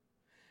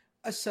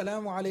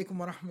Assalamu alaikum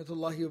wa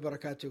rahmatullahi wa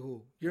barakatuhu.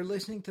 You're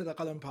listening to the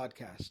Qalam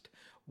podcast.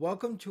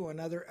 Welcome to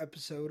another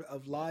episode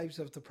of Lives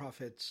of the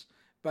Prophets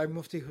by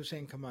Mufti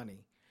Hussein Kamani.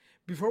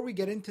 Before we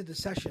get into the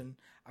session,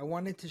 I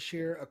wanted to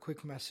share a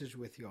quick message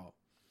with y'all.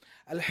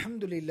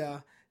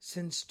 Alhamdulillah,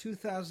 since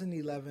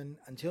 2011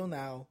 until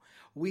now,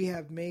 we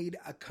have made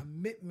a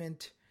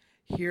commitment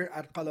here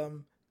at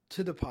Qalam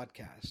to the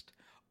podcast.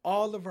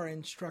 All of our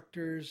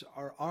instructors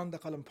are on the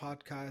Qalam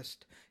podcast,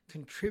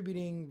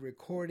 contributing,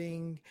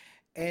 recording,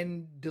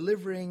 and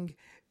delivering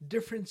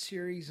different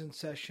series and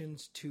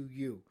sessions to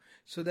you,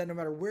 so that no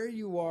matter where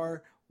you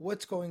are,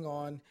 what's going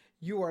on,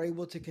 you are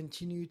able to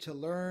continue to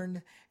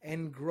learn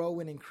and grow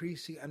and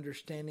increase the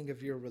understanding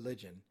of your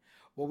religion.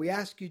 What we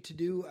ask you to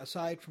do,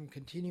 aside from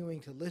continuing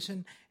to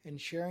listen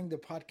and sharing the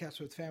podcast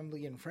with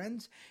family and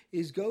friends,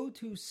 is go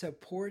to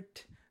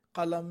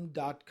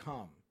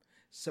supportqalam.com.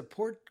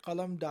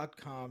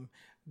 Supportqalam.com.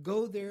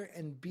 Go there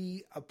and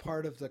be a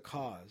part of the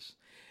cause.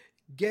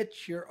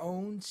 Get your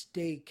own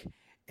stake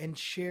and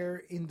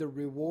share in the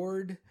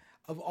reward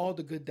of all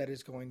the good that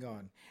is going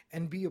on,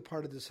 and be a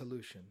part of the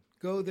solution.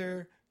 Go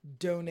there,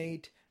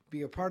 donate,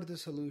 be a part of the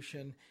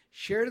solution,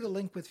 share the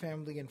link with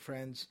family and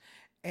friends,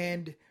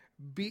 and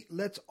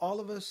let's all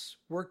of us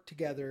work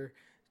together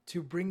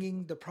to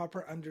bringing the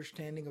proper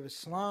understanding of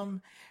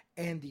Islam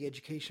and the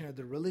education of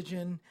the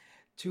religion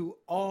to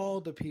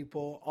all the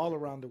people all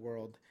around the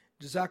world.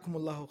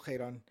 Jazakumullahu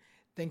khairan.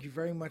 Thank you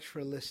very much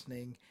for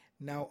listening.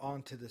 Now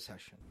on to the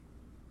session.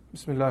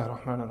 بسم الله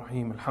الرحمن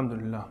الرحيم الحمد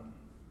لله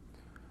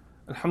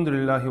الحمد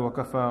لله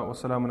وكفى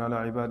وسلام على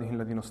عباده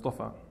الذين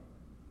اصطفى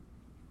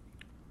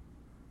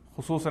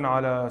خصوصا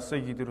على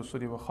سيد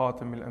الرسل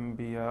وخاتم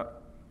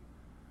الأنبياء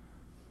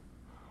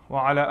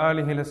وعلى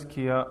آله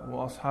الأزكياء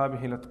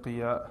وأصحابه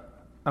الأتقياء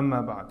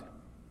أما بعد.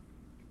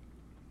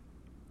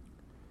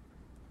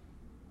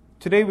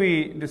 Today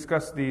we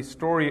discuss the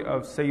story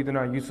of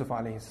Sayyidina Yusuf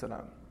alayhi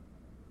salam.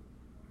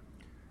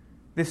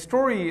 This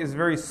story is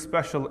very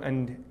special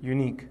and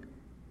unique,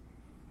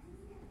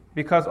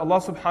 because Allah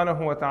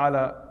subhanahu wa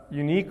ta'ala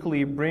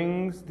uniquely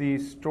brings the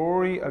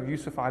story of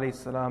Yusuf alayhi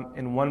salam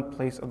in one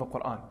place of the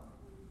Quran.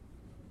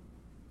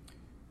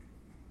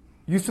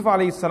 Yusuf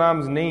alayhi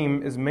salam's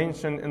name is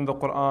mentioned in the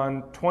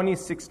Quran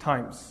 26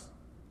 times,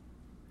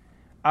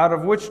 out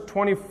of which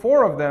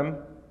 24 of them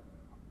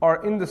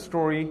are in the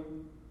story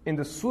in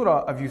the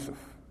surah of Yusuf.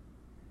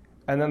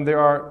 And then there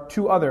are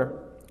two other,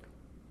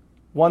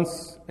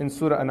 once in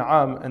Surah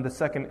An'am and the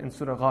second in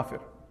Surah Ghafir.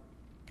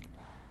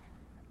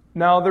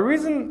 Now, the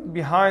reason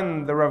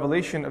behind the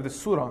revelation of the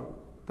surah,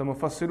 the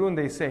Mufassirun,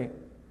 they say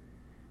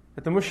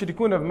that the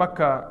Mushrikun of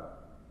Makkah,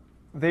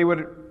 they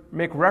would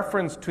make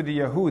reference to the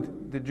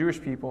Yahud, the Jewish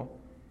people,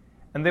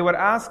 and they would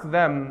ask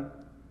them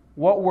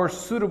what were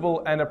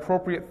suitable and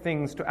appropriate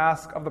things to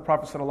ask of the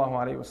Prophet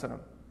ﷺ.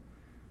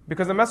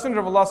 Because the Messenger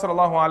of Allah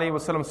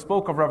ﷺ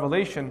spoke of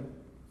revelation,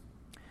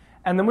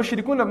 and the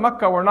Mushrikun of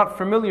Makkah were not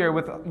familiar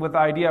with the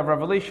idea of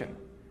revelation.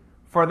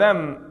 For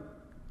them,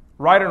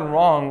 right and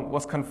wrong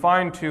was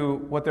confined to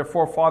what their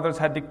forefathers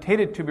had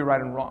dictated to be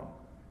right and wrong.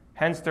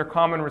 Hence their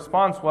common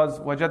response was,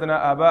 وَجَدْنَا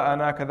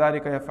آبَاءَنَا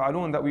كَذَلِكَ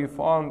يَفْعَلُونَ, that we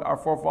found our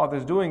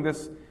forefathers doing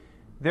this,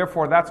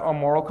 therefore that's our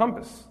moral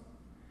compass.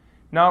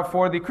 Now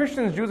for the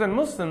Christians, Jews, and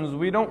Muslims,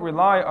 we don't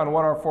rely on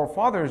what our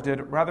forefathers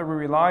did, rather we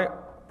rely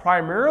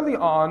primarily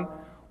on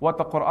what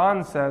the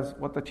Quran says,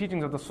 what the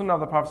teachings of the Sunnah of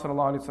the Prophet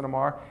ﷺ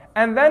are,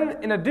 and then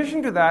in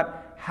addition to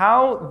that,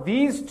 how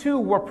these two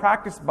were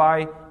practiced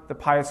by the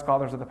pious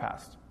scholars of the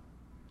past.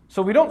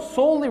 So we don't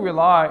solely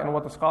rely on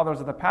what the scholars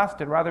of the past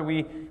did, rather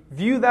we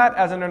view that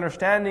as an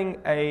understanding,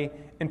 an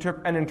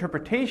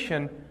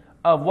interpretation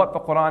of what the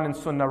Quran and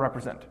Sunnah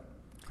represent.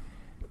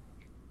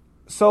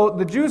 So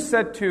the Jews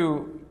said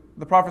to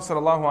the Prophet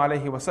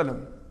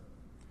ﷺ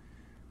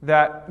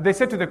that the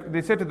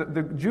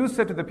Jews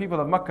said to the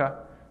people of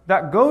Makkah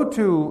that go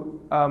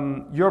to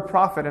your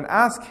Prophet and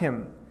ask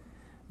him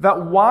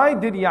that why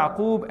did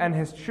Yaqub and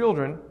his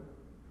children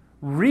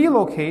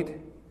relocate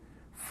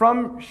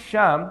from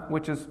Sham,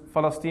 which is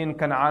Palestine,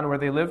 Canaan, where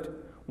they lived?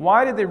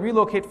 Why did they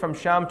relocate from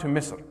Sham to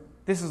Misr?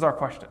 This is our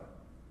question.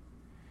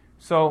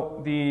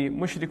 So the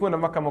Mushrikun of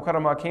Makkah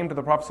Mukarramah came to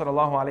the Prophet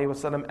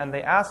ﷺ and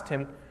they asked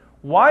him,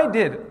 why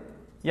did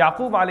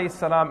Yaqub alayhi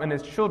salam and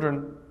his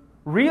children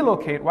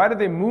relocate? Why did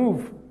they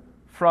move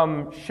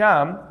from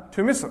Sham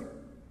to Misr?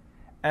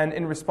 And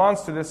in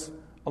response to this,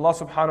 Allah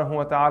subhanahu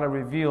wa ta'ala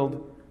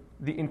revealed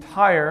the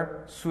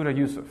entire Surah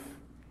Yusuf.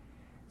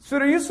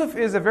 Surah Yusuf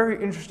is a very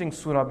interesting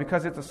surah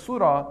because it's a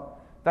surah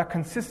that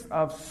consists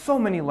of so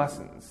many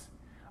lessons.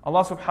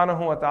 Allah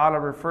subhanahu wa ta'ala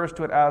refers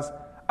to it as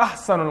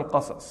Ahsanul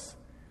Qasas,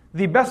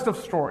 the best of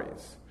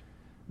stories.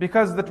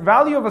 Because the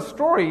value of a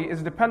story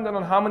is dependent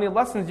on how many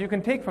lessons you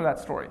can take from that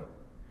story.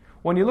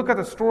 When you look at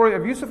the story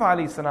of Yusuf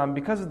alayhi salam,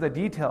 because of the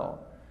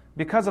detail,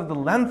 because of the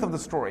length of the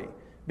story,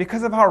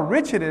 because of how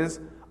rich it is,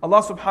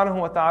 Allah subhanahu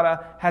wa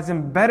ta'ala has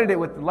embedded it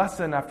with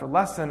lesson after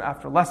lesson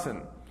after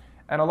lesson.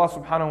 And Allah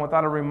subhanahu wa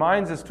ta'ala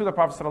reminds us to the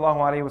Prophet sallallahu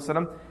alaihi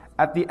wasallam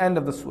at the end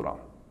of the surah.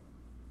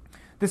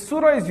 This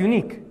surah is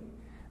unique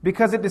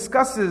because it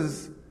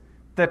discusses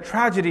the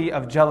tragedy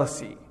of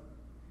jealousy.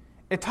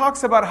 It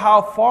talks about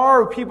how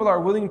far people are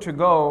willing to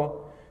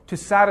go to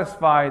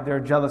satisfy their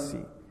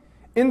jealousy.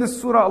 In the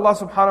surah, Allah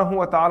subhanahu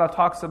wa ta'ala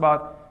talks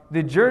about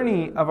the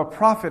journey of a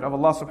prophet of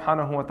Allah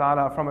subhanahu wa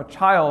ta'ala from a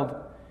child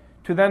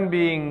to then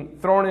being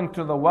thrown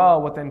into the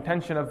well with the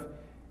intention of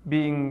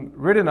being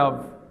ridden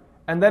of,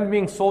 and then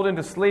being sold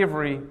into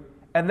slavery,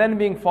 and then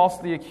being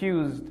falsely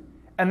accused,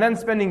 and then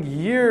spending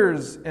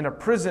years in a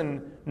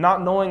prison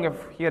not knowing if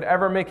he'd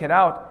ever make it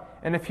out,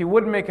 and if he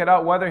would make it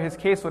out, whether his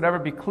case would ever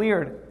be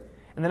cleared.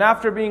 And then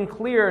after being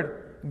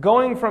cleared,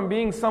 going from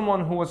being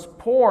someone who was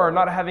poor,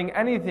 not having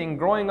anything,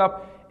 growing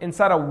up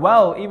inside a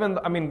well,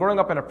 growing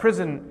up in a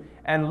prison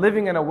and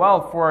living in a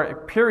well for a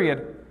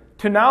period,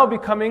 to now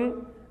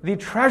becoming the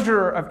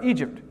treasurer of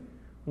Egypt,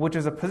 which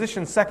is a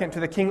position second to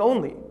the king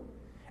only.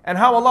 And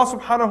how Allah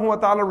subhanahu wa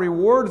ta'ala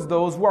rewards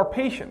those who are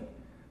patient,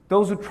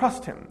 those who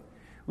trust Him.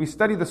 We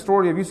study the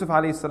story of Yusuf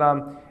alayhi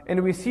salam,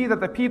 and we see that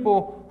the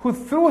people who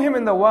threw him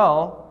in the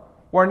well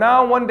were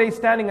now one day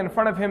standing in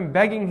front of him,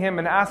 begging him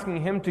and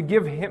asking him to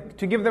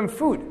give them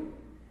food.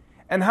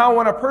 And how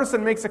when a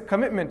person makes a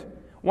commitment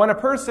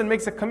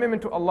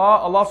to Allah,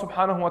 Allah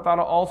subhanahu wa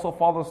ta'ala also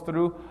follows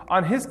through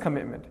on His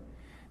commitment.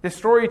 This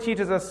story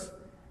teaches us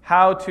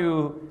how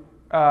to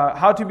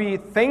be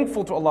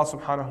thankful to Allah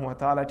subhanahu wa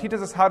ta'ala. It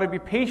teaches us how to be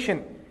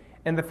patient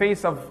in the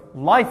face of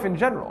life in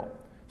general.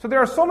 So there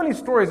are so many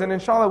stories, and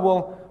inshallah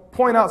we'll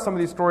point out some of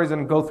these stories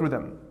and go through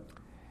them.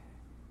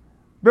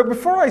 But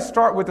before I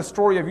start with the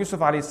story of Yusuf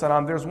alayhi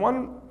salam, there's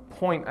one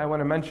point I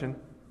want to mention.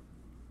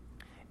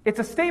 It's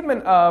a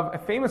statement of a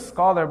famous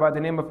scholar by the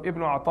name of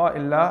Ibn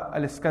Ata'illah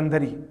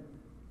al-Iskandari.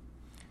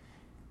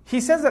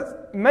 He says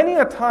that many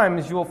a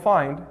times you will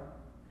find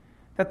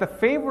that the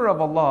favor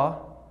of Allah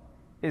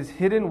is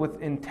hidden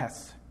within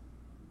tests.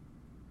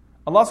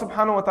 Allah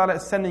subhanahu wa ta'ala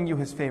is sending you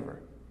His favor.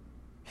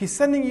 He's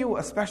sending you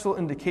a special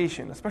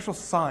indication, a special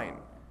sign.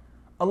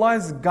 Allah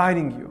is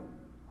guiding you.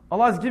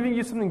 Allah is giving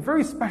you something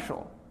very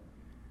special.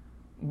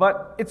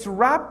 But it's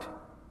wrapped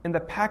in the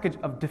package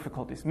of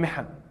difficulties,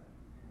 mihan.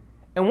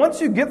 And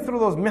once you get through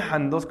those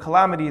mihan, those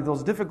calamities,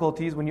 those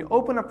difficulties, when you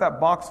open up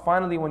that box,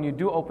 finally when you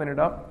do open it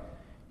up,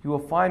 you will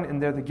find in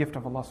there the gift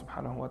of Allah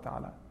subhanahu wa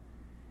ta'ala.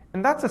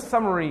 And that's a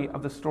summary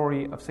of the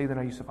story of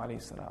Sayyidina Yusuf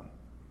alayhi salam.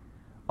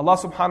 Allah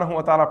subhanahu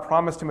wa ta'ala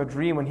promised him a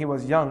dream when he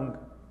was young.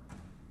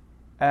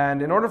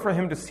 And in order for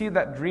him to see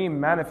that dream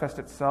manifest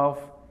itself,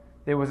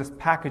 there was this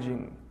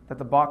packaging that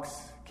the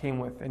box came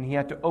with, and he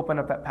had to open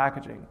up that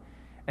packaging.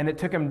 And it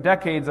took him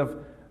decades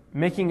of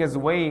making his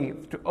way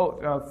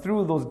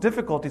through those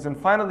difficulties. And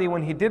finally,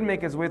 when he did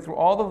make his way through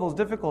all of those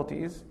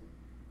difficulties,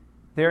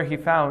 there he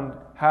found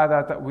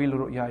هَذَا تَأْوِيلُ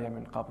رُؤْيَايَ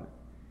مِنْ قَبْلِ.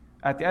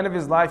 At the end of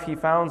his life, he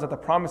found that the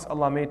promise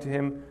Allah made to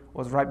him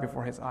was right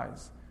before his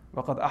eyes.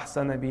 وَقَدْ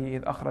أَحْسَنَ بِي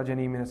إِذْ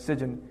أَخْرَجَنِي مِنَ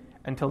السِّجْنِ,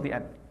 until the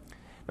end.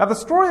 Now the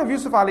story of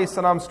Yusuf alayhi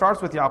salam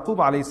starts with Yaqub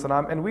alayhi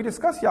salam, and we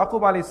discussed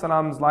Yaqub alayhi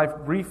salam's life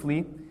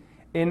briefly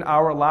in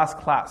our last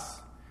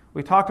class.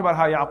 We talked about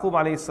how Yaqub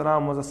alayhi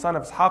salam was a son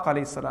of Ishaq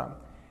alayhi salam.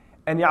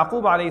 And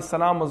Yaqub alayhi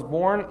salam was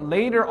born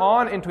later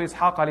on into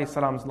Ishaq alayhi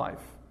salam's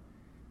life.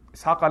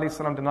 Ishaq alayhi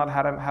salam did not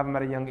have him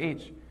at a young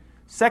age.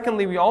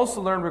 Secondly, we also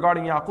learned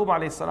regarding Yaqub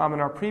alayhi salam in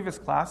our previous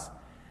class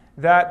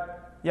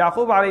that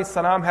Yaqub alayhi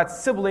salam had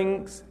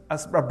siblings,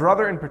 a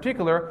brother in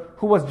particular,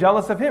 who was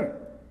jealous of him.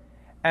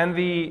 And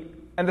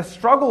the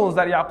struggles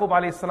that Yaqub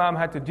alayhi salam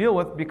had to deal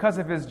with because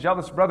of his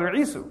jealous brother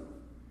Yusuf.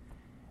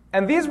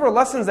 And these were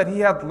lessons that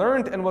he had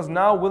learned and was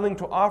now willing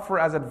to offer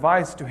as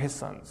advice to his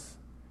sons.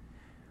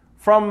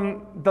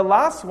 From the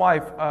last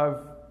wife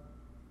of,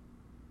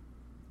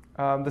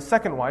 the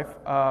second wife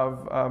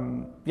of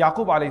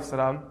Yaqub alayhi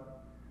salam,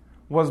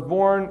 was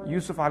born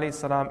Yusuf alayhi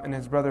salam and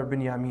his brother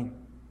Binyamin.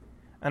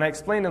 And I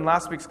explained in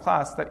last week's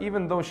class that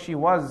even though she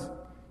was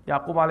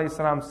Yaqub alayhi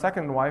salam's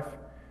second wife,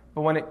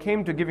 but when it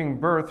came to giving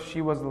birth,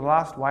 she was the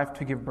last wife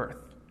to give birth.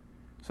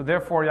 So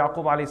therefore,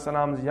 Yaqub alayhi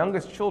salam's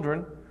youngest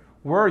children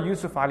were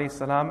Yusuf alayhi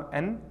salam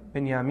and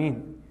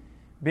Binyamin.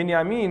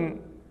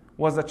 Binyamin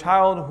was the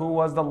child who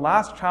was the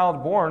last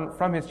child born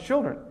from his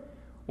children.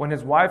 When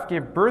his wife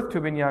gave birth to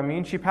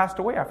Binyamin, she passed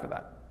away after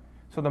that.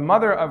 So the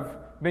mother of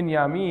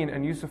Binyamin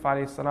and Yusuf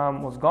alayhi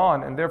salam was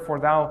gone, and therefore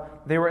now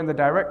they were in the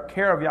direct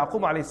care of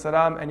Yaqub alayhi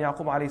salam, and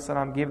Yaqub alayhi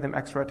salam gave them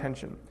extra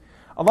attention.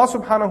 Allah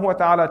subhanahu wa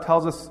ta'ala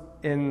tells us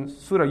in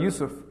Surah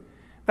Yusuf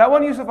that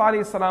when Yusuf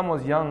alayhi salam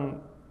was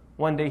young,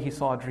 one day he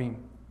saw a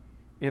dream.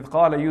 إِذْ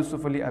قَالَ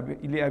يُوسُفُ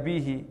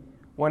لِأَبِيهِ.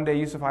 One day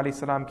Yusuf alayhi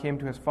salam came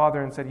to his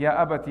father and said, Ya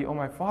abati, oh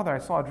my father, I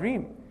saw a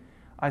dream.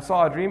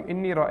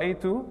 إِنِّي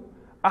رَأَيْتُ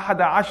أَحَدَ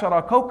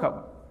عَشَرَ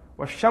كَوْكَبْ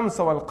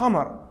وَالشَّمْسَ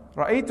وَالْقَمَرَ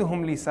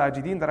رَأَيْتُهُمْ لِي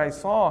سَاجِدِينَ. That I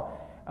saw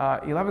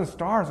 11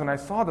 stars, and I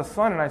saw the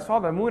sun, and I saw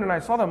the moon, and I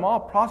saw them all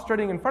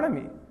prostrating in front of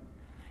me.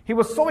 He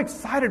was so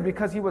excited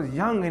because he was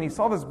young, and he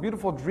saw this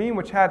beautiful dream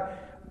which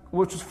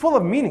was full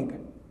of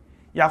meaning.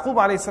 Yaqub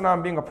alayhi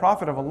salam, being a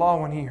prophet of Allah,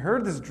 when he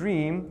heard this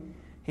dream,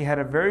 he had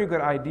a very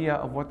good idea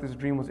of what this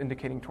dream was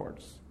indicating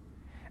towards.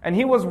 And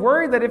he was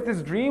worried that if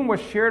this dream was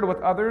shared with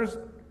others,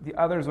 the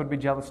others would be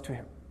jealous to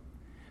him.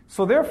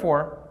 So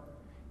therefore,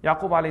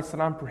 Yaqub alayhi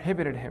salam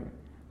prohibited him.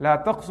 لا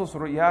تقصص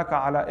رؤياك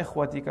على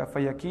إخوتك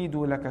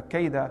فيكيدوا لك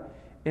كيدا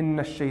إن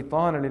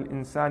الشيطان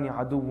للإنسان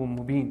عدو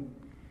مبين.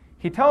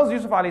 He tells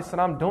Yusuf alayhi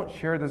salam, don't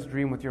share this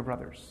dream with your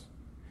brothers.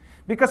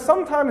 Because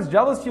sometimes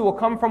jealousy will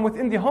come from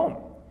within the home.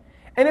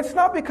 And it's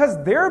not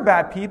because they're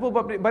bad people,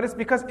 but it's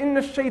because إن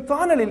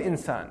الشيطان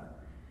للإنسان.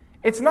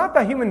 It's not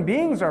that human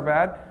beings are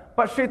bad,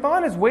 but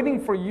shaitan is waiting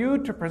for you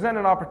to present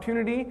an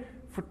opportunity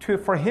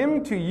for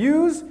him to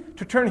use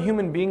to turn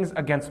human beings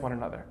against one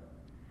another.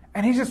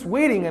 And he's just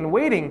waiting and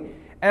waiting.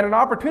 And an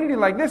opportunity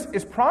like this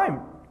is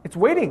prime. It's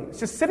waiting. It's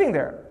just sitting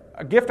there.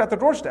 A gift at the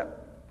doorstep.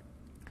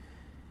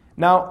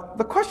 Now,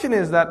 the question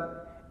is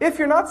that if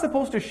you're not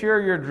supposed to share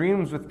your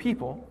dreams with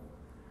people,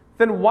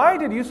 then why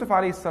did Yusuf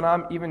alayhi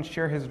salam even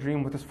share his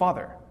dream with his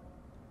father?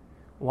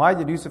 Why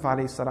did Yusuf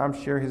alayhi salam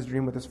share his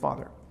dream with his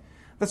father?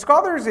 The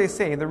scholars, they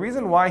say, the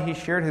reason why he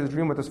shared his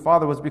dream with his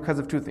father was because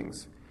of two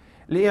things.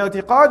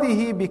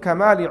 لِاعْتِقَادِهِ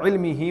بِكَمَالِ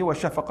عِلْمِهِ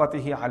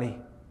وَشَفَقَتِهِ عَلَيْهِ.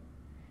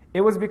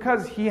 It was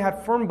because he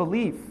had firm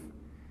belief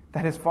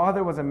that his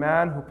father was a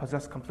man who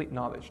possessed complete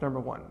knowledge. Number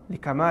one,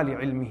 لِكَمَالِ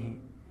عِلْمِهِ.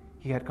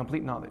 He had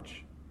complete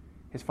knowledge.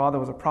 His father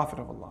was a prophet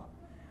of Allah.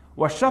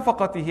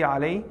 وَشَفَقَتِهِ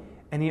عَلَيْهِ.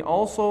 And he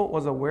also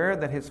was aware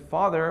that his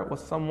father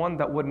was someone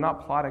that would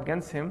not plot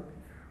against him.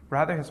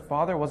 Rather, his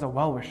father was a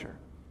well-wisher.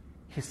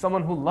 He's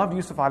someone who loved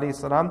Yusuf alayhi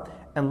salam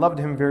and loved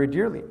him very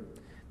dearly.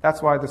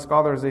 That's why the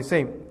scholars, they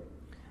say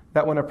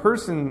that when a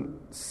person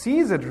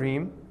sees a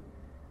dream,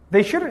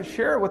 they shouldn't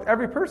share it with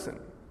every person.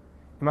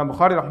 Imam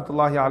Bukhari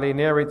rahmatullahi alayhi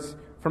narrates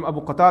from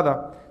Abu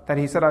Qatada that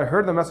he said, I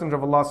heard the Messenger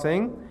of Allah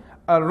saying,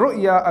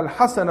 Al-ru'ya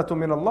al-hasanatu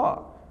min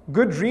Allah.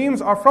 Good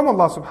dreams are from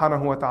Allah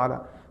subhanahu wa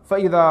ta'ala.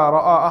 فَإِذَا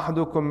رَأَى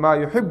أَحْدُكُمْ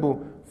مَا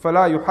يُحِبُّ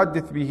فَلَا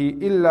يُحَدِّثْ بِهِ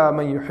إِلَّا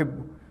مَنْ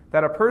يُحِبُّ.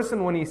 That a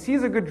person, when he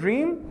sees a good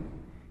dream,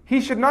 he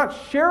should not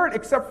share it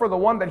except for the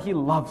one that he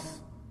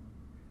loves.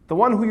 The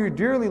one who you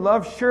dearly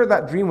love, share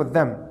that dream with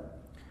them.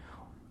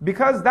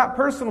 Because that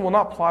person will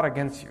not plot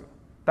against you.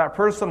 That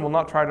person will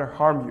not try to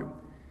harm you.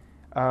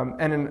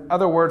 And in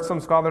other words,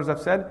 some scholars have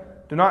said,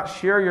 do not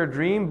share your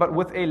dream, but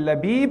with a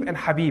Labib and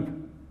Habib.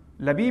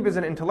 Labib is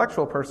an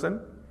intellectual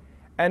person,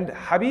 and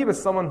Habib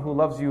is someone who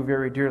loves you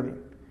very dearly.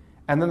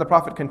 And then the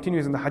Prophet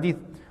continues in the hadith,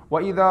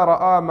 وَإِذَا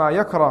رَأَى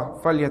مَا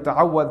يَكْرَهُ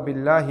فَلْيَتَعَوَّذْ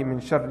بِاللَّهِ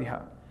مِنْ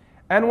شَرِّهَا.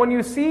 And when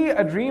you see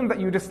a dream that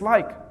you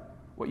dislike,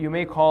 what you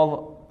may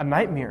call a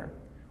nightmare,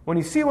 when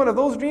you see one of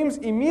those dreams,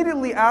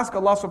 immediately ask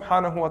Allah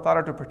subhanahu wa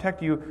ta'ala to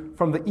protect you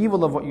from the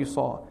evil of what you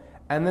saw.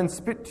 And then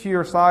spit to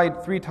your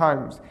side 3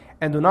 times.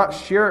 And do not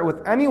share it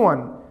with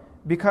anyone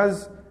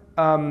because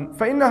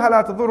فَإِنَّهَا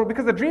لَا تَضُرُّ.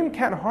 Because the dream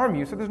can't harm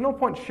you, so there's no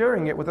point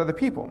sharing it with other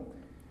people.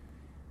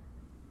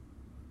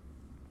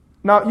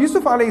 Now,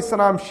 Yusuf alayhi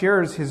salam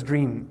shares his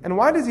dream. And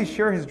why does he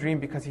share his dream?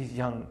 Because he's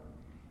young.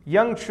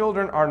 Young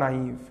children are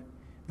naive.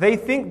 They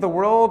think the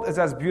world is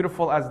as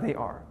beautiful as they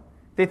are.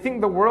 They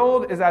think the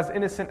world is as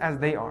innocent as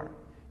they are.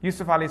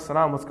 Yusuf alayhi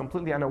salam was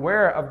completely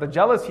unaware of the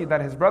jealousy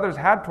that his brothers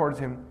had towards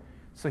him.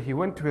 So he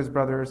went to his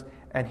brothers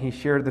and he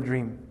shared the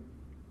dream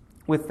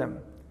with them.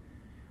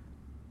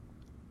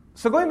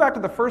 So going back to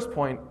the first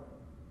point,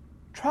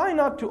 try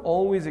not to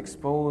always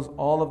expose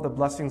all of the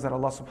blessings that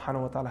Allah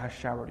subhanahu wa ta'ala has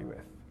showered you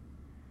with.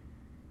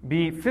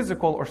 Be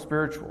physical or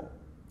spiritual.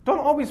 Don't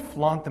always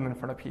flaunt them in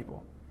front of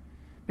people.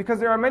 Because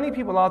there are many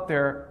people out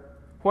there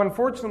who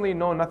unfortunately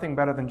know nothing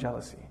better than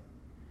jealousy.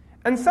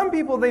 And some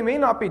people, they may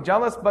not be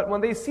jealous, but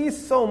when they see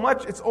so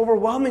much, it's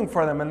overwhelming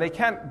for them and they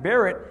can't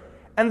bear it,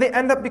 and they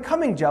end up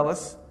becoming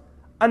jealous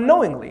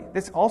unknowingly.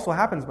 This also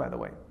happens, by the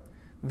way.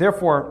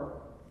 Therefore,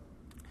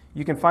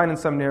 you can find in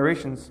some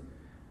narrations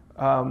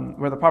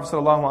where the Prophet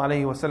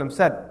ﷺ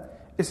said,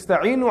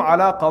 استعينوا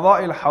على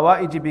قضاء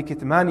الحوائج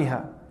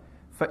بكتمانها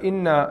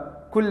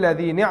فإن كل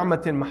ذي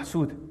نعمة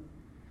محسود.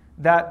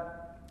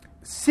 That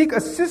seek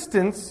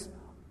assistance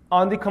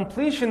on the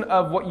completion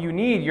of what you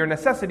need, your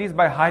necessities,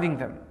 by hiding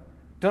them.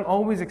 Don't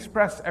always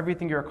express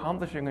everything you're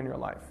accomplishing in your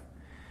life.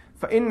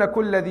 فَإِنَّ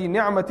كُلَّ ذِي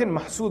نِعْمَةٍ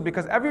مَحْسُودٍ.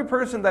 Because every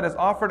person that is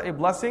offered a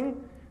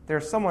blessing,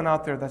 there's someone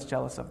out there that's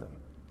jealous of them.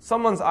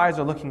 Someone's eyes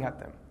are looking at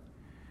them.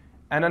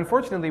 And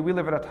unfortunately, we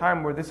live at a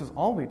time where this is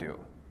all we do.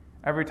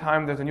 Every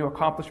time there's a new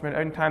accomplishment,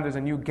 every time there's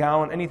a new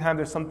gown, anytime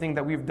there's something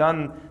that we've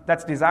done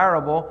that's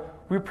desirable,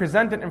 we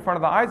present it in front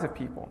of the eyes of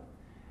people.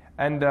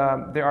 And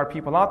there are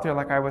people out there,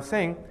 like I was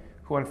saying,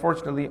 who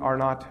unfortunately are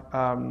not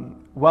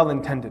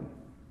well-intended.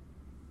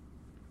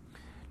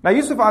 Now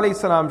Yusuf alayhi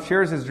salam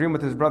shares his dream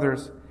with his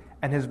brothers,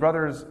 and his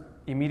brothers,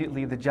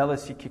 immediately the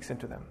jealousy kicks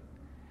into them.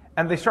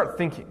 And they start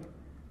thinking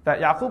that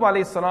Yaqub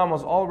alayhi salam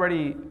was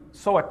already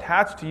so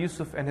attached to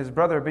Yusuf and his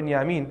brother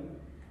Binyamin,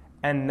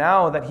 and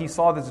now that he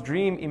saw this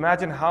dream,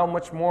 imagine how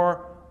much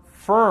more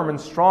firm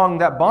and strong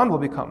that bond will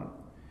become.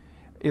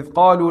 إِذْ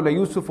قَالُوا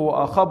لَيُوسُفُ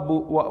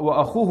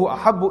وَأَخُوهُ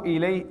أَحَبُّ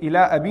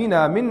إِلَىٰ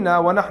أَبِينَا مِنَّا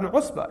وَنَحْنُ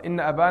عُصْبَةٌ إِنَّ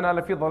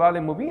أَبَانَا لَفِي ضَلَالٍ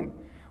مُبِينٍ.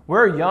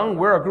 We're young,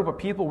 we're a group of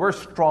people, we're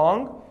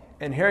strong,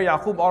 and here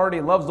Yaqub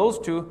already loves those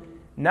two.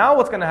 Now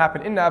what's going to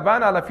happen? إِنَّ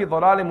أَبَانَا لَفِي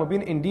ضَلَالٍ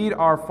مُبِينٍ. Indeed,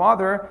 our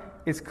father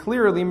is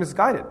clearly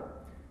misguided.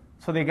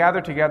 So they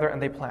gather together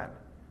and they plan.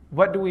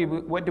 What do we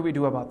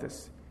do about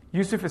this?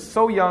 Yusuf is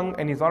so young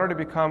and he's already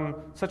become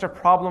such a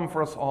problem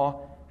for us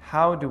all.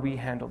 How do we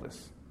handle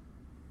this?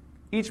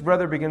 Each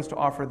brother begins to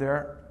offer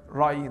their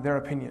ra'i, their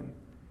opinion.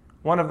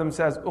 One of them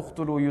says,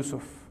 "Uqtulu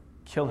Yusuf,"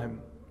 kill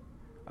him.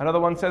 Another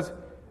one says,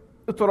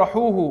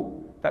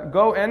 "Utrahuhu," that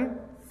go and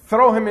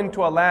throw him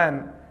into a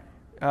land.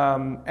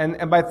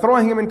 And by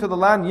throwing him into the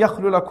land,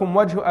 يَخْلُ لَكُمْ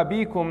وَجْهُ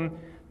أَبِيكُمْ,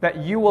 that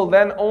you will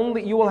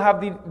have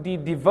the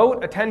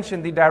devote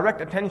attention, the direct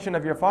attention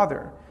of your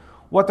father.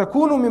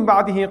 وَتَكُونُوا مِنْ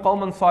بَعْدِهِ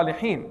قَوْمًا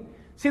صَالِحِينَ.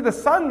 See, the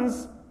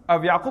sons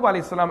of Yaqub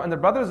alayhi salam and the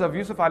brothers of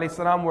Yusuf alayhi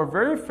salam were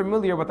very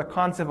familiar with the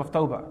concept of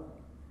tawbah,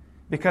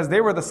 because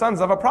they were the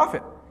sons of a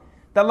prophet.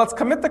 That let's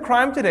commit the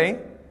crime today.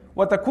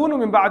 وَتَكُونُوا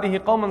مِنْ بَعْدِهِ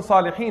قَوْمًا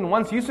صَالِحِينَ.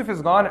 Once Yusuf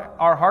is gone,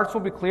 our hearts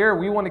will be clear.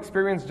 We won't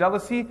experience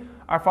jealousy.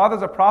 Our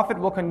father's a prophet.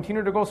 We'll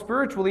continue to grow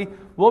spiritually.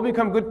 We'll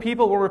become good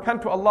people. We'll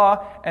repent to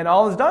Allah, and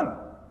all is done.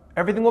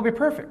 Everything will be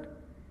perfect.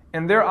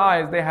 In their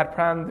eyes, they had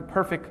planned the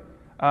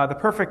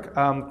perfect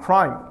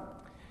crime.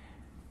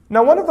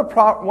 Now, one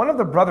of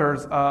the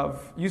brothers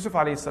of Yusuf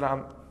alayhi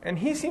salam, and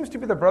he seems to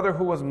be the brother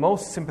who was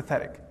most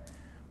sympathetic.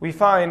 We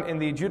find in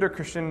the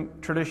Judeo-Christian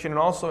tradition and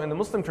also in the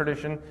Muslim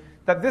tradition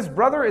that this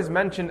brother is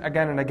mentioned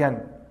again and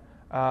again.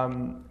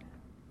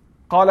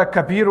 قال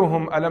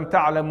كبيرهم ألم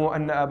تعلموا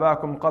أن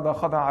أباكم قد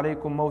أخذ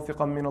عليكم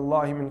موثقا من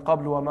الله من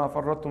قبل وما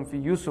فرطتم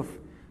في يوسف.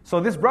 So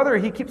this brother,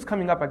 he keeps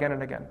coming up again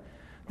and again.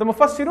 The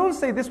Mufassirun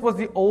say this was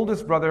the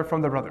oldest brother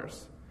from the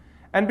brothers.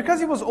 And because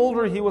he was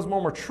older, he was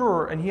more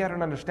mature and he had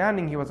an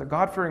understanding, he was a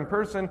God-fearing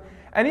person.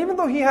 And even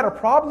though he had a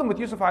problem with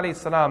Yusuf alayhi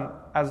salam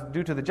as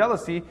due to the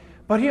jealousy,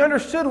 but he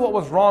understood what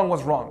was wrong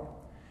was wrong.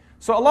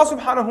 So Allah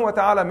subhanahu wa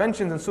ta'ala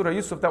mentions in Surah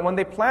Yusuf that when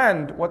they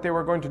planned what they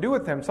were going to do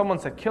with him, someone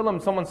said kill him,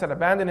 someone said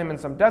abandon him in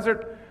some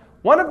desert.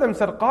 One of them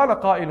said,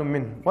 قَالَ قَائِلٌ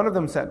مِّنْهُ. One of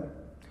them said,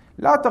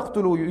 لَا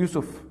تَقْتُلُوا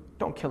Yusuf.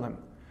 Don't kill him.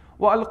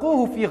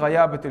 وَأَلْقُوهُ فِي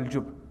غَيَابَةِ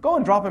الْجُبِّ. Go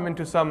and drop him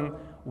into some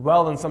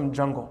well in some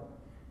jungle.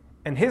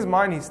 In his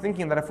mind, he's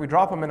thinking that if we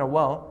drop him in a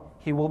well,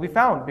 he will be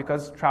found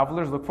because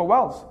travelers look for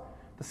wells.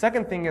 The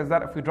second thing is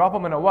that if we drop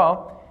him in a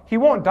well, he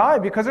won't die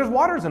because there's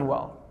waters in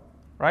well.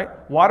 Right?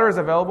 Water is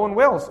available in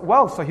wells,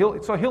 so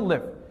he'll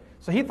live.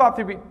 So he thought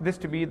this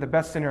to be the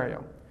best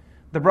scenario.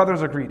 The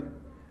brothers agreed.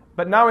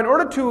 But now in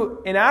order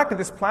to enact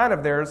this plan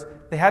of theirs,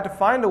 they had to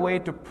find a way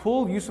to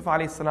pull Yusuf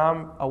alayhi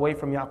salam away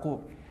from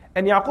Yaqub.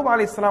 And Yaqub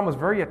alayhi salam was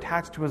very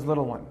attached to his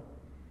little one.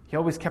 He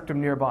always kept him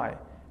nearby,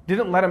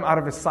 didn't let him out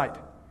of his sight.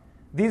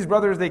 These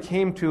brothers, they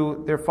came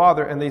to their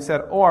father and they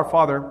said, "Oh, our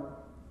father,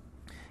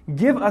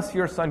 give us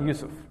your son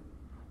Yusuf.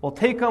 We'll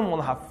take him,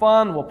 we'll have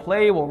fun, we'll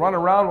play, we'll run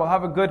around, we'll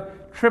have a good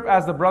trip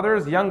as the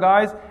brothers, young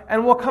guys,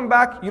 and we'll come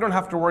back, you don't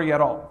have to worry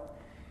at all."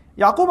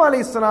 Yaqub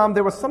alayhi salam,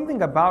 there was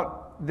something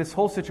about this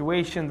whole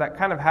situation that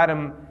kind of had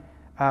him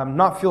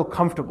not feel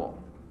comfortable.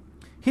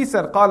 He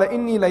said, قَالَ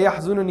إِنِّي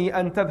لَيَحْزُنُنِي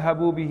أَن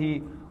تَذْهَبُوا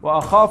بِهِ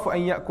وَأَخَافُ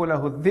أَن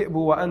يَأْكُلَهُ الذِّئْبُ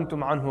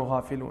وَأَنْتُمْ عَنْهُ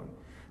غَافِلُونَ.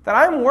 That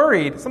I'm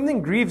worried,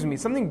 something grieves me,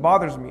 something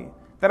bothers me,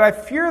 that I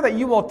fear that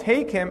you will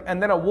take him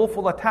and then a wolf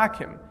will attack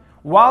him.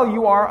 While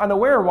you are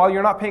unaware, while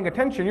you're not paying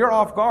attention, you're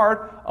off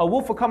guard, a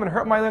wolf will come and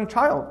hurt my young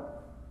child.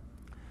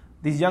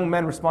 These young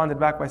men responded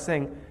back by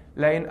saying,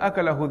 لَإِنْ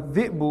أَكَلَهُ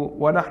الذِّئْبُ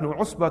وَنَحْنُ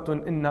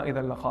عُصْبَةٌ إِنَّا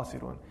إِذًا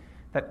لَخَاسِرُونَ.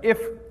 That if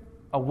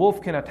a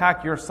wolf can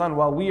attack your son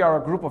while we are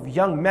a group of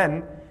young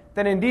men,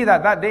 then indeed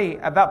at that day,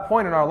 at that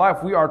point in our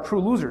life, we are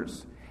true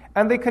losers.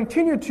 And they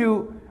continue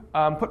to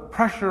put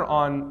pressure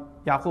on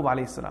Yaqub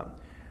alayhi salam.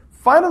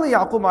 Finally,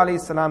 Yaqub alayhi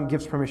salam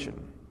gives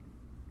permission.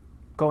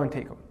 Go and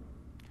take him.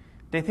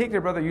 They take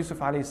their brother Yusuf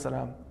alayhi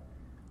salam.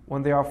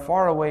 When they are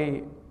far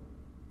away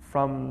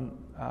from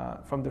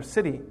their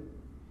city,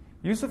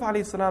 Yusuf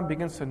alayhi salam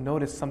begins to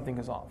notice something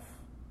is off.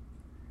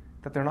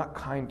 That they're not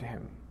kind to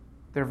him.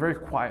 They're very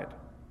quiet.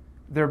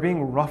 They're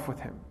being rough with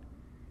him.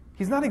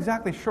 He's not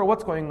exactly sure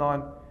what's going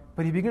on,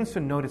 but he begins to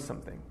notice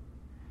something.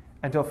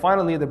 Until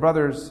finally the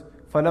brothers,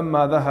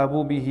 فَلَمَّا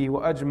ذَهَبُوا بِهِ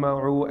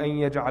وَأَجْمَعُوا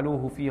أَن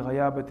يَجْعَلُوهُ فِي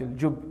غَيَابَةِ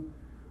الْجُبِّ.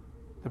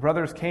 The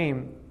brothers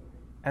came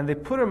and they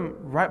put him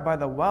right by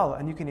the well.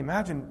 And you can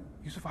imagine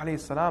Yusuf alayhi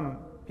salam,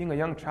 being a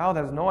young child,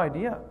 has no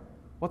idea.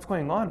 What's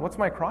going on? What's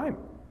my crime?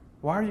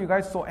 Why are you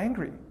guys so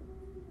angry?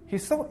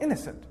 He's so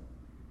innocent.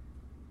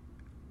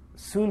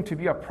 Soon to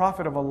be a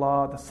prophet of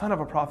Allah, the son of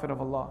a prophet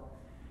of Allah.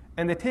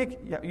 And they take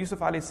Yusuf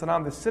alayhi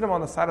salam, they sit him on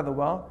the side of the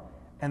well,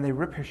 and they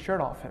rip his shirt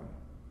off him.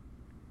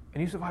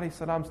 And Yusuf alayhi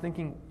salam's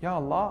thinking, Ya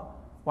Allah,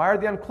 why are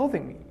they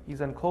unclothing me?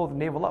 He's unclothed,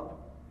 navel up.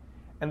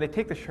 And they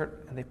take the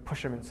shirt and they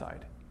push him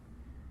inside.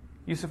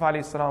 Yusuf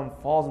alayhi salam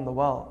falls in the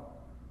well.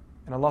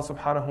 And Allah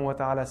subhanahu wa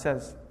ta'ala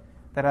says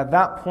that at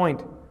that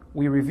point,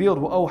 we revealed,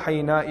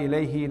 وَأَوْحَيْنَا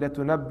إِلَيْهِ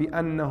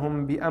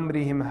لَتُنَبِّئَنَّهُمْ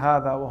بِأَمْرِهِمْ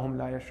هَذَا وَهُمْ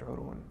لَا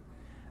يَشْعُرُونَ.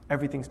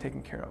 Everything's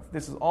taken care of.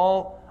 This is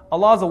all,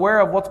 Allah is aware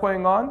of what's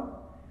going on,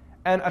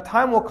 and a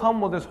time will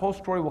come where this whole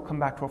story will come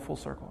back to a full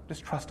circle.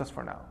 Just trust us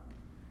for now.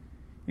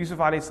 Yusuf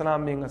alayhi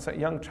salam, being a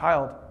young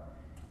child,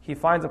 he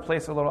finds a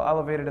place a little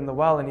elevated in the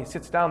well, and he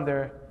sits down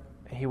there,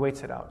 and he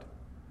waits it out.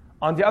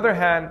 On the other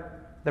hand,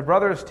 the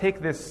brothers take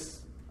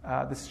this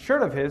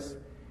shirt of his,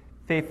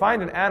 they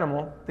find an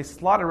animal, they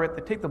slaughter it,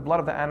 they take the blood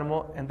of the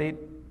animal, and they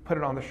put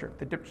it on the shirt.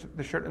 They dipped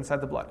the shirt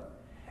inside the blood.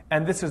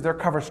 And this is their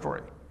cover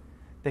story.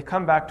 They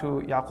come back to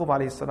Yaqub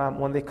alayhi salam.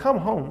 When they come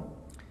home,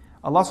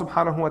 Allah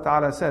subhanahu wa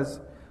ta'ala says,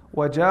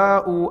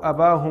 وَجَاءُوا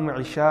أَبَاهُمْ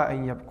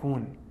عِشَاءً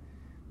يَبْكُونَ.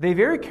 They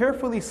very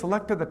carefully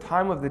selected the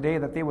time of the day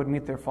that they would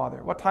meet their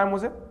father. What time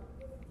was it?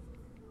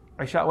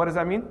 Isha, what does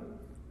that mean?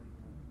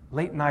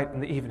 Late night in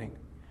the evening.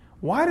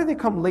 Why did they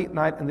come late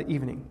night in the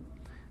evening?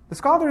 The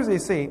scholars, they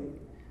say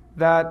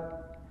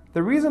that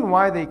the reason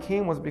why they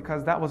came was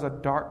because that was a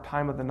dark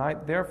time of the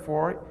night.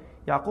 Therefore,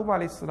 Yaqub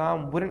alayhi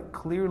salam wouldn't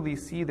clearly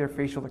see their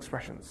facial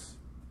expressions.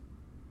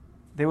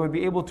 They would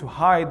be able to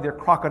hide their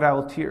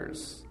crocodile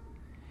tears.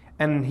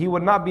 And he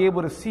would not be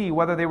able to see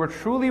whether they were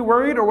truly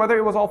worried or whether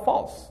it was all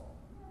false.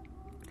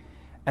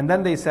 And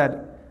then they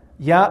said,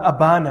 Ya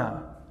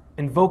Abana,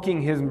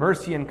 invoking his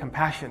mercy and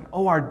compassion.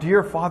 Oh, our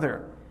dear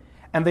father.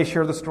 And they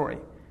share the story.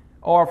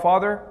 Oh, our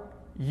father,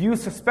 you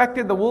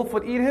suspected the wolf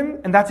would eat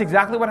him, and that's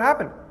exactly what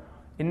happened.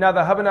 إِنَّا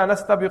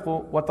ذَهَبْنَا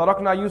نَسْتَبِقُ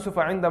وَتَرَكْنَا يُوسُفَ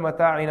عِنْدَ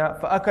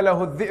مَتَاعِنَا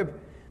فَأَكَلَهُ الذِّئْبُ.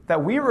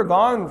 That we were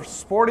gone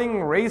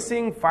sporting,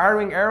 racing,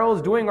 firing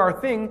arrows, doing our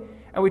thing,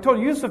 and we told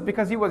Yusuf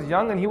because he was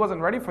young and he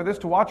wasn't ready for this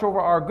to watch over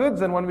our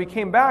goods, and when we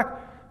came back,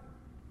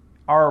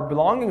 our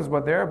belongings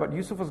were there, but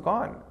Yusuf was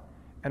gone.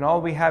 And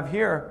all we have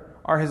here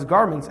are his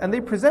garments. And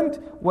they present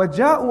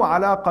وَجَاءُوا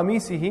عَلَىٰ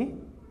قَمِيسِهِ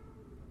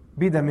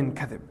بِدَمٍ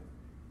كَذِبٍ.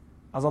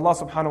 As Allah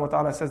subhanahu wa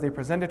ta'ala says, they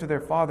presented to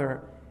their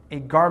father a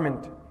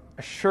garment,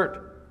 a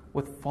shirt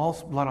with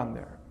false blood on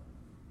there.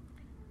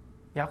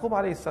 Yaqub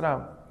alayhi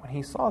salam, when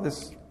he saw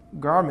this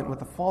garment with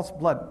the false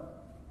blood,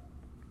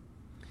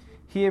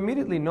 he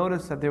immediately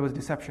noticed that there was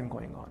deception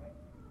going on.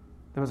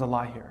 There was a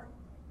lie here.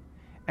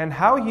 And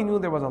how he knew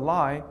there was a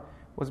lie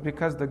was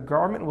because the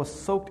garment was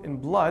soaked in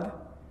blood.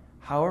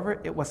 However,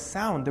 it was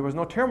sound. There was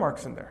no tear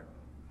marks in there.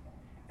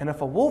 And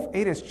if a wolf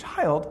ate his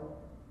child,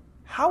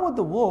 how would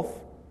the wolf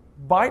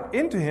bite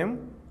into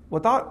him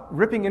without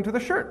ripping into the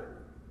shirt?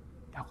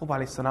 Yaqub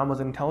alayhi salam was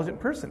an intelligent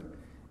person.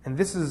 And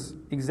this is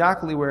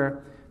exactly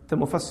where the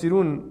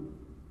Mufassirun,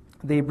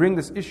 they bring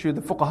this issue,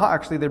 the Fuqaha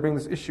actually, they bring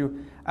this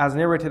issue as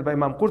narrated by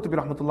Imam Qurtubi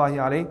rahmatullahi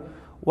alayhi.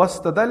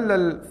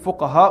 وَاسْتَدَلَّ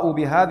الْفُقَهَاءُ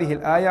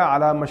بِهَذِهِ الْآيَةِ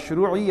عَلَى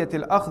مَشْرُوعِيَّةِ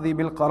الْأَخْذِ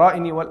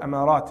بِالْقَرَائِنِ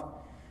وَالْأَمَارَاتِ.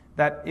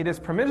 That it is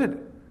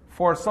permitted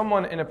for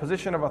someone in a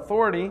position of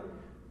authority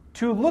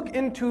to look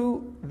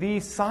into the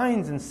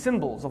signs and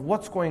symbols of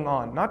what's going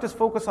on, not just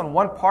focus on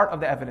one part of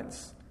the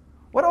evidence.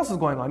 What else is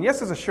going on? Yes,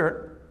 there's a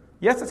shirt.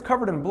 Yes, it's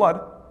covered in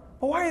blood.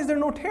 But why is there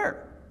no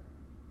tear?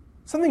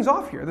 Something's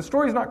off here. The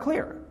story is not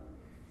clear.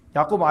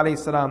 Yaqub alayhi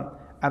salam,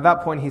 at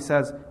that point he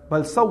says,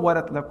 بَلْ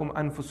سَوَّرَتْ لَكُمْ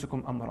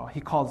أَنفُسُكُمْ أَمْرًا.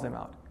 He calls them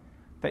out.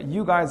 That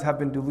you guys have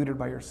been deluded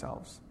by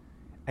yourselves.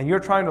 And you're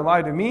trying to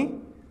lie to me.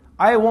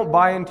 I won't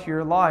buy into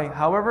your lie.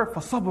 However,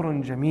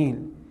 فَصَبْرٌ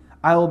جَمِيلٌ.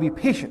 I will be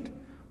patient.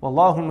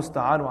 وَاللَّهُ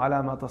الْمُسْتَعَانُ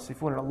عَلَى مَا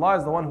تَصِفُونَ. And Allah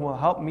is the one who will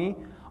help me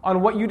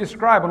on what you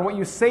describe, on what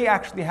you say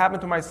actually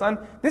happened to my son.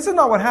 This is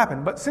not what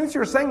happened. But since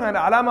you're saying عَلَى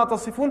مَا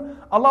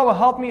تَصِفُونَ, Allah will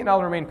help me and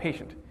I'll remain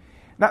patient.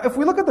 Now if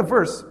we look at the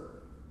verse,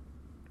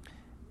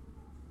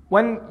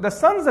 when the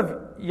sons of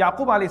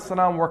Yaqub alayhi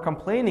salam were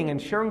complaining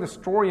and sharing the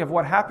story of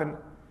what happened,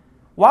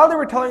 while they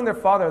were telling their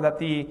father that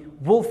the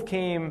wolf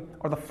came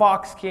or the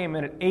fox came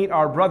and it ate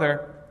our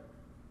brother,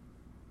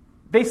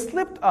 they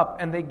slipped up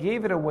and they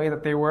gave it away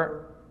that they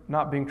were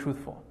not being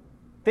truthful.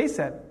 They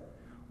said,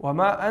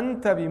 وَمَا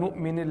أَنْتَ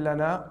بِمُؤْمِنٍ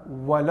لَنَا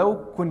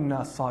وَلَوْ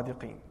كُنَّا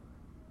صَادِقِينَ.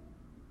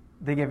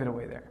 They gave it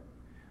away there.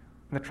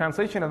 And the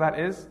translation of that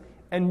is,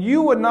 and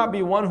you would not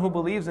be one who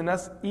believes in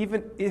us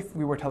even if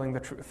we were telling the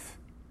truth.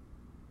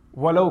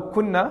 وَلَوْ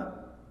كُنَّا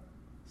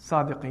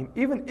صَادِقِينَ.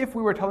 Even if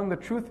we were telling the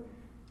truth,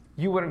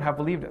 you wouldn't have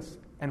believed us.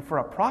 And for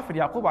a prophet,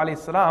 Yaqub alayhi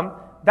salam,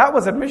 that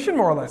was admission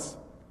more or less.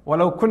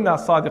 وَلَوْ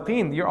كُنَّا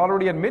صَادِقِينَ. You're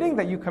already admitting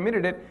that you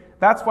committed it.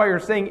 That's why you're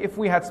saying if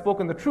we had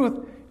spoken the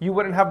truth, you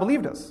wouldn't have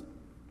believed us.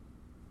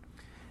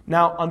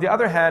 Now, on the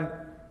other hand,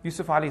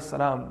 Yusuf alayhi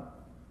salam,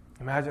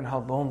 imagine how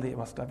lonely it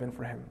must have been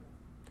for him.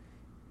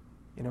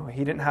 You know,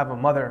 he didn't have a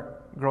mother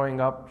growing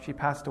up. She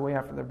passed away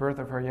after the birth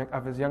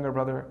of his younger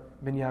brother,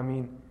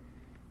 Binyamin.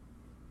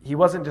 He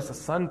wasn't just a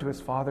son to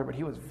his father, but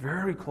he was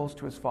very close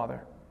to his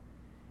father.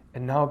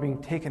 And now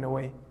being taken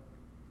away.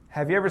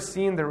 Have you ever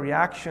seen the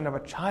reaction of a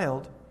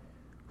child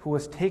who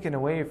was taken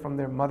away from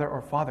their mother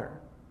or father?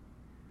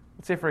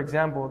 Let's say, for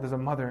example, there's a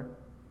mother.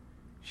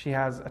 She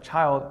has a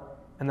child,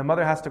 and the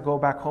mother has to go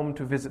back home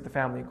to visit the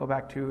family, go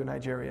back to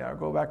Nigeria, or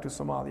go back to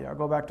Somalia, or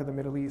go back to the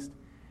Middle East.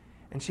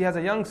 And she has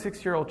a young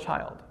 6-year-old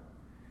child.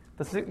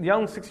 The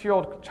young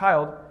 6-year-old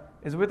child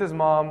is with his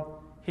mom.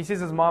 He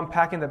sees his mom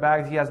packing the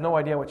bags. He has no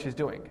idea what she's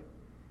doing.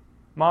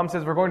 Mom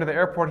says, we're going to the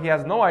airport. He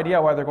has no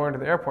idea why they're going to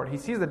the airport. He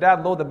sees the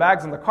dad load the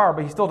bags in the car,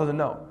 but he still doesn't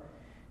know.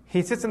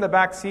 He sits in the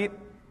back seat.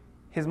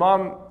 His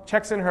mom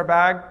checks in her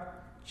bag.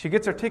 She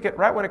gets her ticket.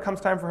 Right when it comes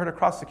time for her to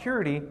cross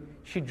security,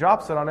 she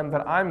drops it on him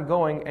that I'm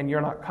going and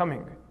you're not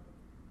coming.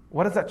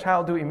 What does that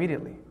child do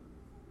immediately?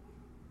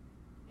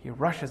 He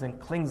rushes and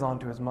clings on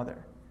to his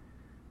mother.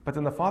 But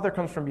then the father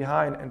comes from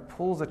behind and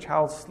pulls the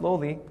child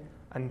slowly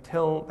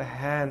until the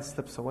hand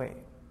slips away.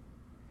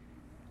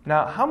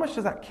 Now, how much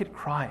does that kid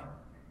cry?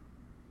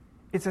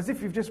 It's as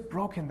if you've just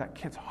broken that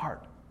kid's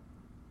heart.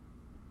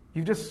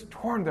 You've just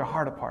torn their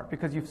heart apart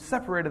because you've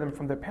separated them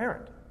from their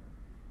parent.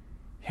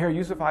 Here,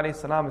 Yusuf alayhi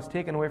salam is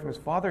taken away from his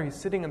father. He's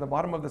sitting in the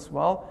bottom of this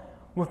well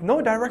with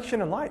no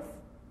direction in life.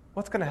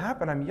 What's going to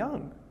happen? I'm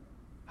young.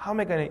 How am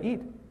I going to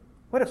eat?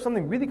 What if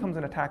something really comes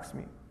and attacks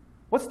me?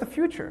 What's the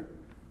future?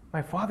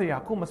 My father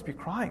Yaqub must be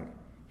crying.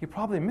 He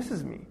probably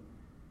misses me.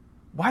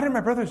 Why did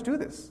my brothers do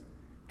this?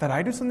 Did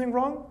I do something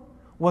wrong?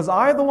 Was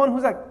I the one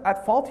who's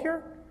at fault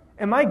here?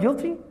 Am I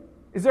guilty?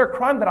 Is there a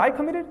crime that I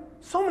committed?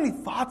 So many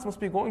thoughts must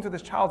be going through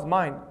this child's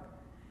mind.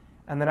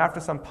 And then after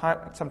some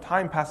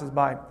time passes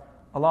by,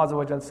 Allah Azza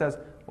wa Jal says,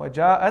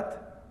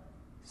 وَجَاءَتْ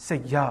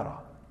سَيَّارَةٌ.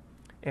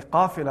 A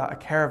qafila, a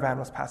caravan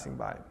was passing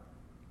by.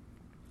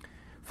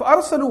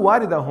 فَأَرْسَلُوا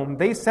وَارِدَهُمْ.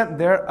 They sent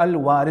their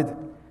al-warid.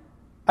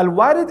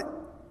 Al-warid,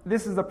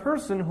 this is the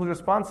person whose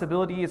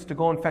responsibility is to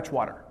go and fetch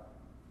water.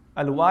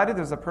 Al-warid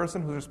is a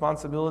person whose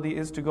responsibility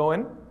is to go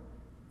and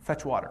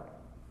fetch water.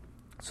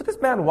 So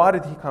this man,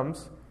 warid, he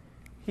comes,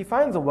 he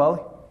finds a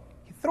well,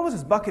 he throws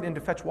his bucket in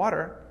to fetch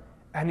water,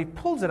 and he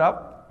pulls it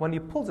up. When he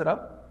pulls it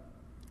up,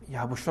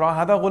 Ya bushra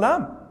hada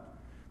ghulam.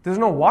 There's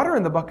no water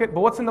in the bucket,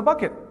 but what's in the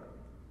bucket?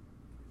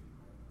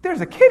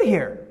 There's a kid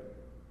here.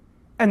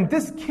 And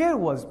this kid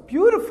was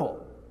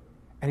beautiful.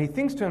 And he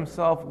thinks to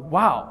himself,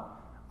 wow,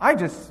 I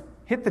just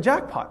hit the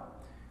jackpot.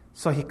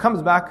 So he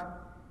comes back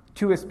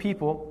to his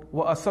people.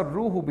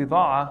 وَأَسَرُّوهُ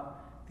بِضَاعَةً.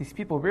 These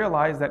people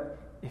realize that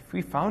if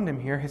we found him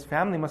here, his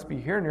family must be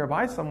here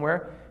nearby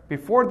somewhere.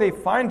 Before they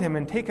find him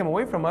and take him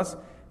away from us,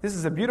 this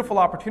is a beautiful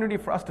opportunity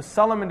for us to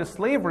sell him into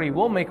slavery.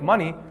 We'll make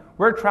money.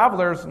 We're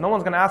travelers. No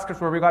one's going to ask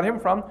us where we got him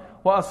from.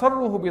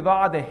 وَأَسَرُّهُ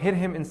بِضَاعَةً. They hid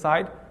him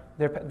inside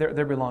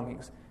their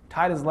belongings.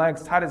 Tied his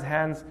legs, tied his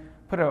hands,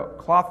 put a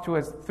cloth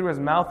through his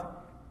mouth,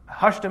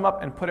 hushed him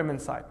up and put him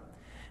inside.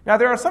 Now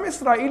there are some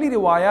Israeli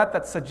riwayat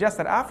that suggest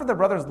that after the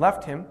brothers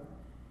left him,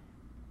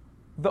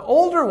 the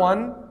older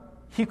one,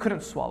 he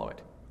couldn't swallow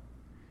it.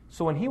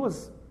 So when he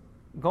was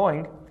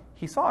going,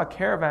 he saw a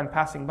caravan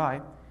passing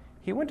by.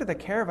 He went to the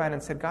caravan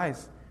and said,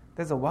 guys,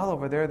 there's a well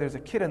over there, there's a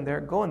kid in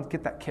there, go and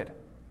get that kid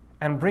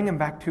and bring him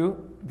back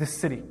to this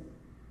city.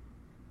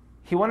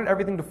 He wanted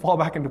everything to fall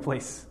back into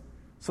place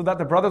so that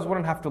the brothers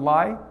wouldn't have to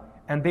lie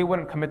and they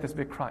wouldn't commit this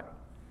big crime.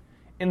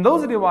 In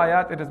those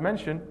riwayat, it is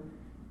mentioned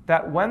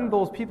that when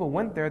those people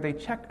went there, they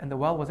checked and the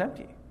well was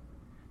empty.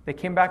 They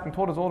came back and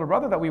told his older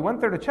brother that we went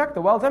there to check,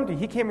 the well's empty.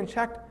 He came and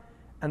checked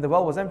and the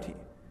well was empty.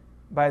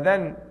 By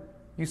then,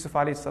 Yusuf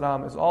alayhi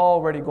salam is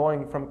already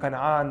going from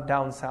Canaan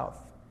down south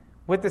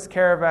with this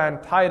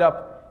caravan tied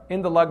up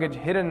in the luggage,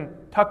 hidden,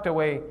 tucked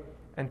away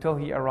until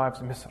he arrives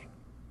in Misr.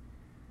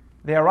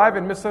 They arrive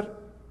in Misr,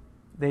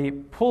 they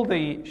pull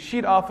the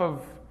sheet off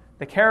of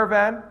the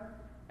caravan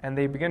and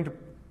they begin to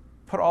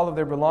put all of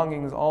their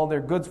belongings, all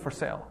their goods for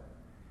sale.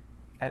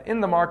 And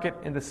in the market,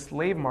 in the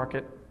slave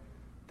market,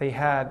 they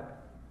had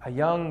a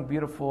young,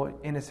 beautiful,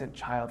 innocent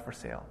child for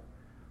sale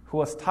who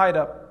was tied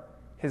up.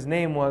 His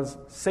name was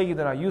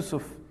Sayyidina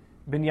Yusuf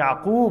bin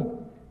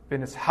Yaqub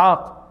bin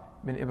Ishaq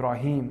bin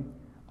Ibrahim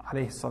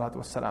alayhi salatu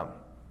wassalam.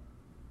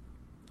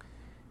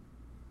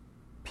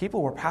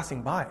 People were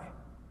passing by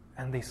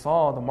and they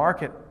saw the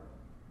market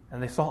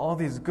and they saw all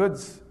these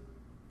goods,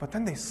 but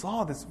then they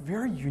saw this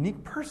very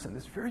unique person,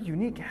 this very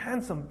unique,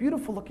 handsome,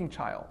 beautiful looking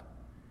child.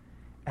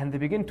 And they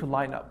begin to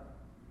line up.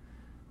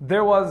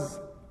 There was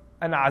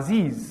an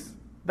Aziz.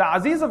 The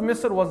Aziz of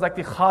Misr was like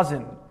the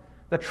Khazin,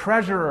 the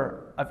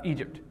treasurer of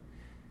Egypt.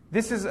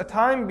 This is a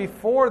time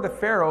before the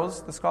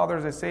pharaohs, the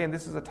scholars they say, and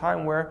this is a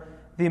time where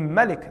the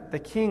Malik, the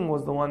king,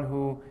 was the one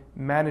who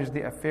managed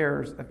the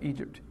affairs of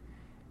Egypt.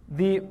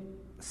 The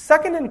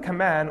second in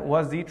command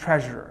was the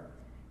treasurer.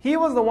 He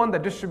was the one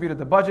that distributed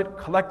the budget,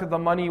 collected the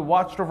money,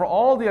 watched over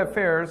all the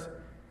affairs.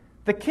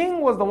 The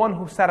king was the one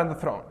who sat on the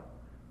throne.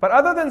 But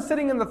other than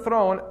sitting in the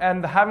throne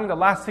and having the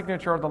last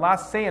signature or the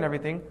last say and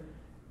everything,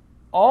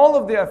 all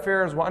of the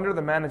affairs were under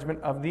the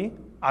management of the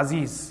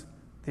Aziz,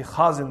 the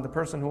Khazin, the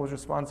person who was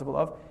responsible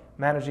of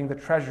managing the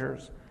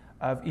treasures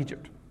of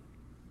Egypt.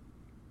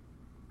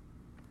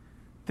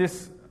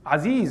 This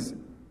Aziz,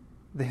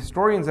 the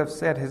historians have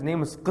said his name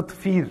was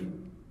Qitfir.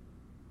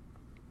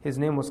 His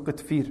name was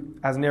Qitfir,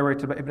 as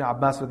narrated by Ibn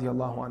Abbas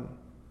radiallahu anhu.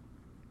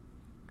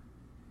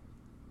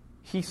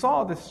 He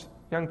saw this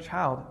young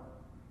child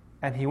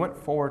and he went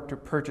forward to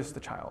purchase the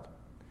child.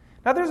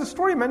 Now there's a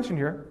story mentioned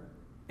here.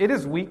 It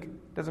is weak,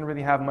 doesn't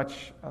really have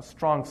much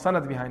strong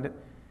sanad behind it,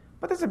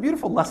 but there's a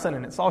beautiful lesson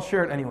in it, so I'll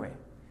share it anyway.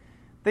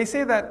 They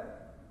say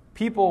that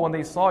people, when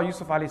they saw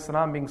Yusuf alayhi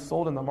salam being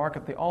sold in the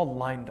market, they all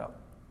lined up.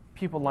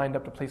 People lined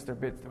up to place their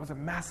bids. There was a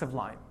massive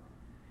line.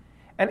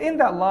 And in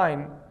that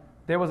line,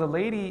 there was a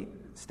lady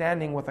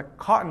standing with a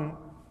cotton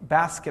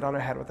basket on her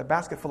head, with a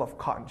basket full of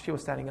cotton. She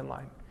was standing in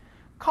line.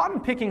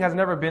 Cotton picking has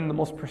never been the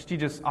most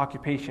prestigious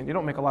occupation. You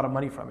don't make a lot of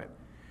money from it.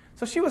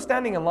 So she was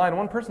standing in line.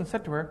 One person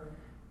said to her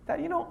that,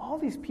 all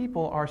these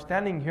people are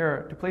standing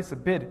here to place a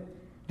bid.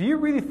 Do you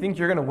really think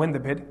you're going to win the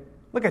bid?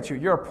 Look at you.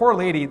 You're a poor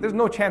lady. There's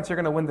no chance you're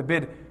going to win the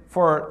bid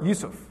for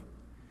Yusuf.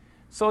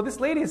 So this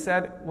lady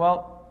said,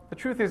 well, the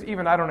truth is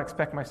even I don't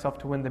expect myself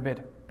to win the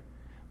bid.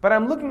 But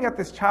I'm looking at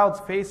this child's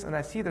face and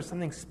I see there's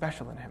something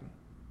special in him.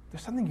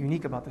 There's something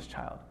unique about this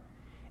child.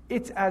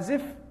 It's as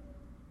if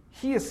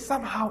he is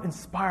somehow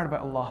inspired by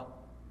Allah.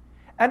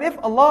 And if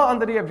Allah on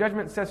the Day of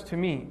Judgment says to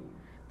me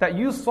that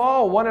you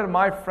saw one of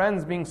my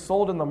friends being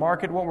sold in the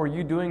market, what were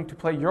you doing to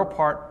play your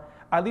part?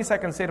 At least I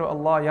can say to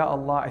Allah, Ya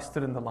Allah, I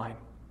stood in the line.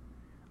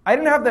 I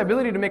didn't have the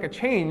ability to make a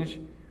change,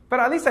 but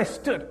at least I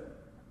stood.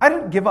 I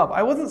didn't give up.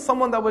 I wasn't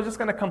someone that was just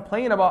going to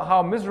complain about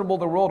how miserable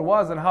the world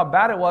was and how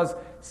bad it was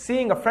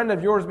seeing a friend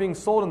of yours being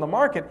sold in the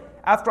market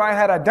after I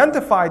had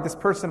identified this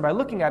person by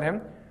looking at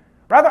him.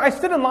 Rather, I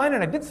stood in line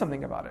and I did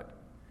something about it.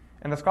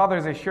 And the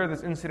scholars, they share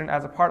this incident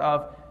as a part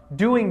of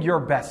doing your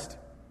best.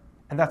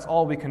 And that's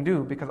all we can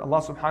do because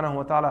Allah subhanahu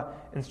wa ta'ala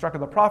instructed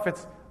the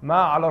prophets,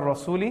 مَا عَلَى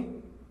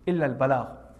الرَّسُولِ إِلَّا الْبَلَاغُ.